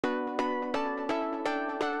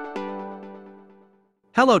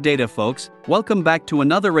Hello data folks, welcome back to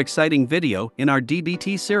another exciting video in our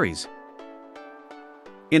DBT series.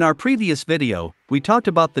 In our previous video, we talked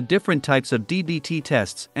about the different types of DBT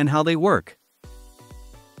tests and how they work.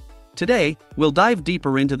 Today, we'll dive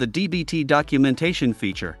deeper into the DBT documentation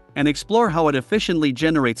feature and explore how it efficiently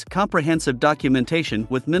generates comprehensive documentation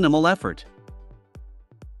with minimal effort.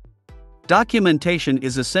 Documentation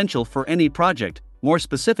is essential for any project. More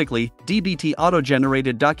specifically, DBT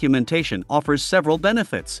auto-generated documentation offers several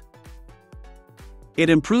benefits. It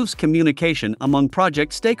improves communication among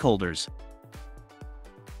project stakeholders,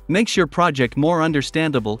 makes your project more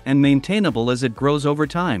understandable and maintainable as it grows over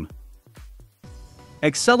time,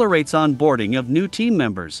 accelerates onboarding of new team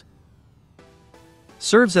members,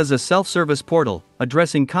 serves as a self-service portal,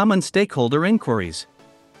 addressing common stakeholder inquiries.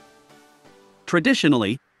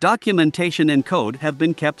 Traditionally, documentation and code have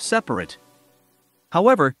been kept separate.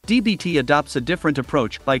 However, DBT adopts a different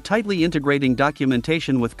approach by tightly integrating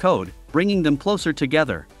documentation with code, bringing them closer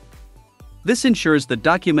together. This ensures that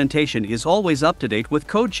documentation is always up to date with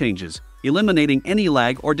code changes, eliminating any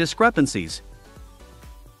lag or discrepancies.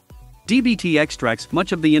 DBT extracts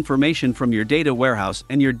much of the information from your data warehouse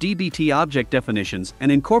and your DBT object definitions and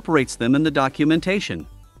incorporates them in the documentation.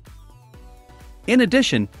 In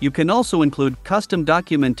addition, you can also include custom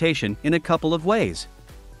documentation in a couple of ways.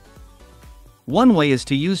 One way is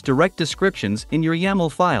to use direct descriptions in your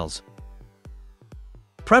YAML files.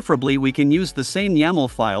 Preferably, we can use the same YAML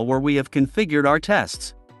file where we have configured our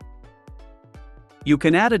tests. You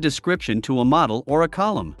can add a description to a model or a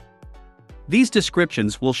column. These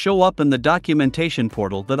descriptions will show up in the documentation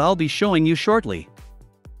portal that I'll be showing you shortly.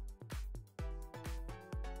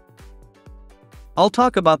 I'll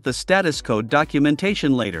talk about the status code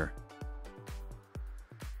documentation later.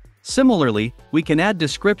 Similarly, we can add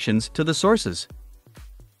descriptions to the sources.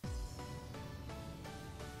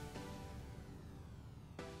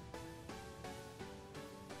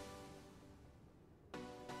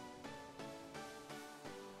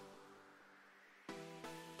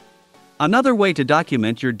 Another way to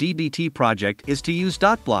document your DBT project is to use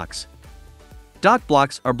doc blocks. Doc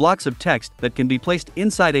blocks are blocks of text that can be placed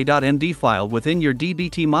inside a .md file within your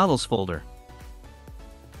DBT models folder.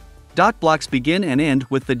 Doc blocks begin and end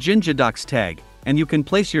with the DBT Docs tag, and you can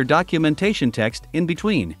place your documentation text in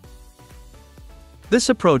between. This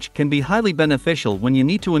approach can be highly beneficial when you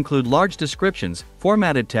need to include large descriptions,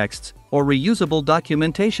 formatted texts, or reusable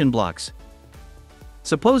documentation blocks.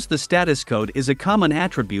 Suppose the status code is a common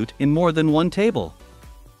attribute in more than one table.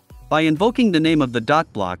 By invoking the name of the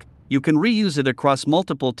doc block, you can reuse it across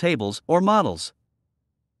multiple tables or models.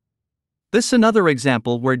 This is another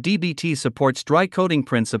example where DBT supports dry coding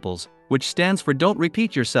principles, which stands for don't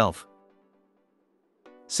repeat yourself.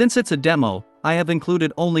 Since it's a demo, I have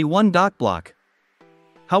included only one doc block.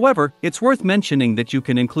 However, it's worth mentioning that you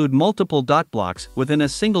can include multiple doc blocks within a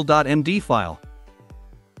single .md file.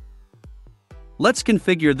 Let's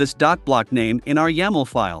configure this doc block name in our YAML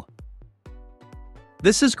file.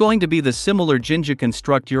 This is going to be the similar DBT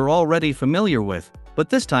construct you're already familiar with, but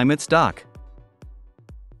this time it's doc.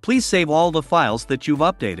 Please save all the files that you've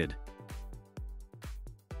updated.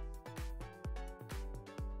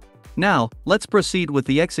 Now, let's proceed with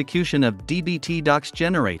the execution of DBT Docs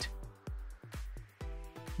generate.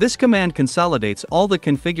 This command consolidates all the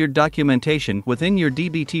configured documentation within your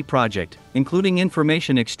DBT project, including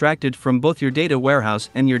information extracted from both your data warehouse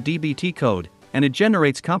and your DBT code, and it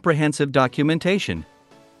generates comprehensive documentation.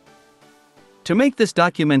 To make this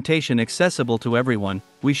documentation accessible to everyone,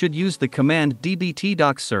 we should use the command DBT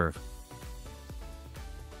Docs serve.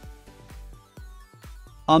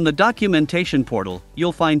 On the documentation portal,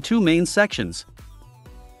 you'll find two main sections.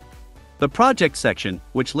 The project section,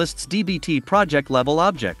 which lists DBT project level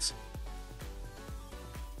objects,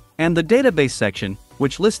 and the database section,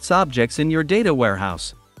 which lists objects in your data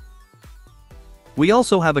warehouse. We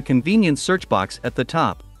also have a convenient search box at the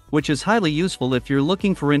top, which is highly useful if you're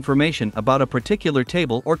looking for information about a particular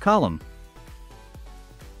table or column.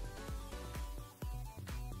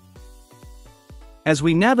 As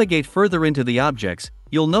we navigate further into the objects,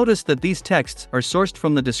 you'll notice that these texts are sourced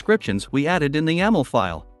from the descriptions we added in the YAML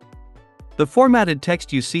file. The formatted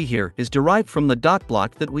text you see here is derived from the doc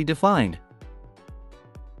block that we defined.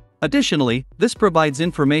 Additionally, this provides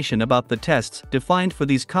information about the tests defined for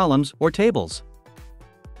these columns or tables.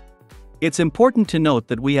 It's important to note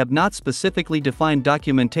that we have not specifically defined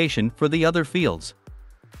documentation for the other fields.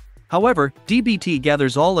 However, DBT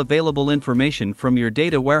gathers all available information from your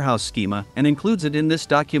data warehouse schema and includes it in this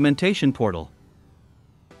documentation portal.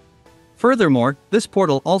 Furthermore, this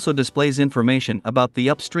portal also displays information about the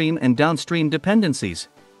upstream and downstream dependencies.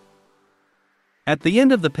 At the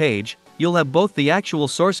end of the page, you'll have both the actual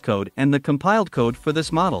source code and the compiled code for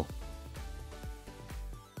this model.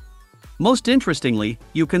 Most interestingly,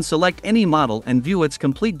 you can select any model and view its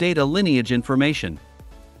complete data lineage information.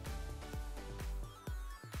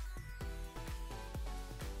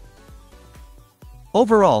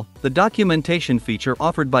 Overall, the documentation feature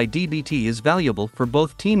offered by DBT is valuable for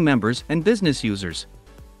both team members and business users.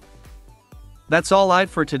 That's all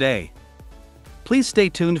I've for today. Please stay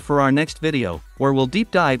tuned for our next video, where we'll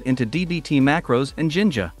deep dive into DBT macros and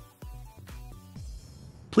Jinja.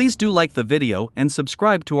 Please do like the video and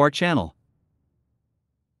subscribe to our channel.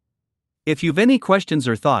 If you've any questions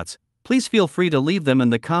or thoughts, please feel free to leave them in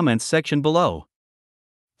the comments section below.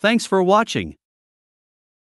 Thanks for watching.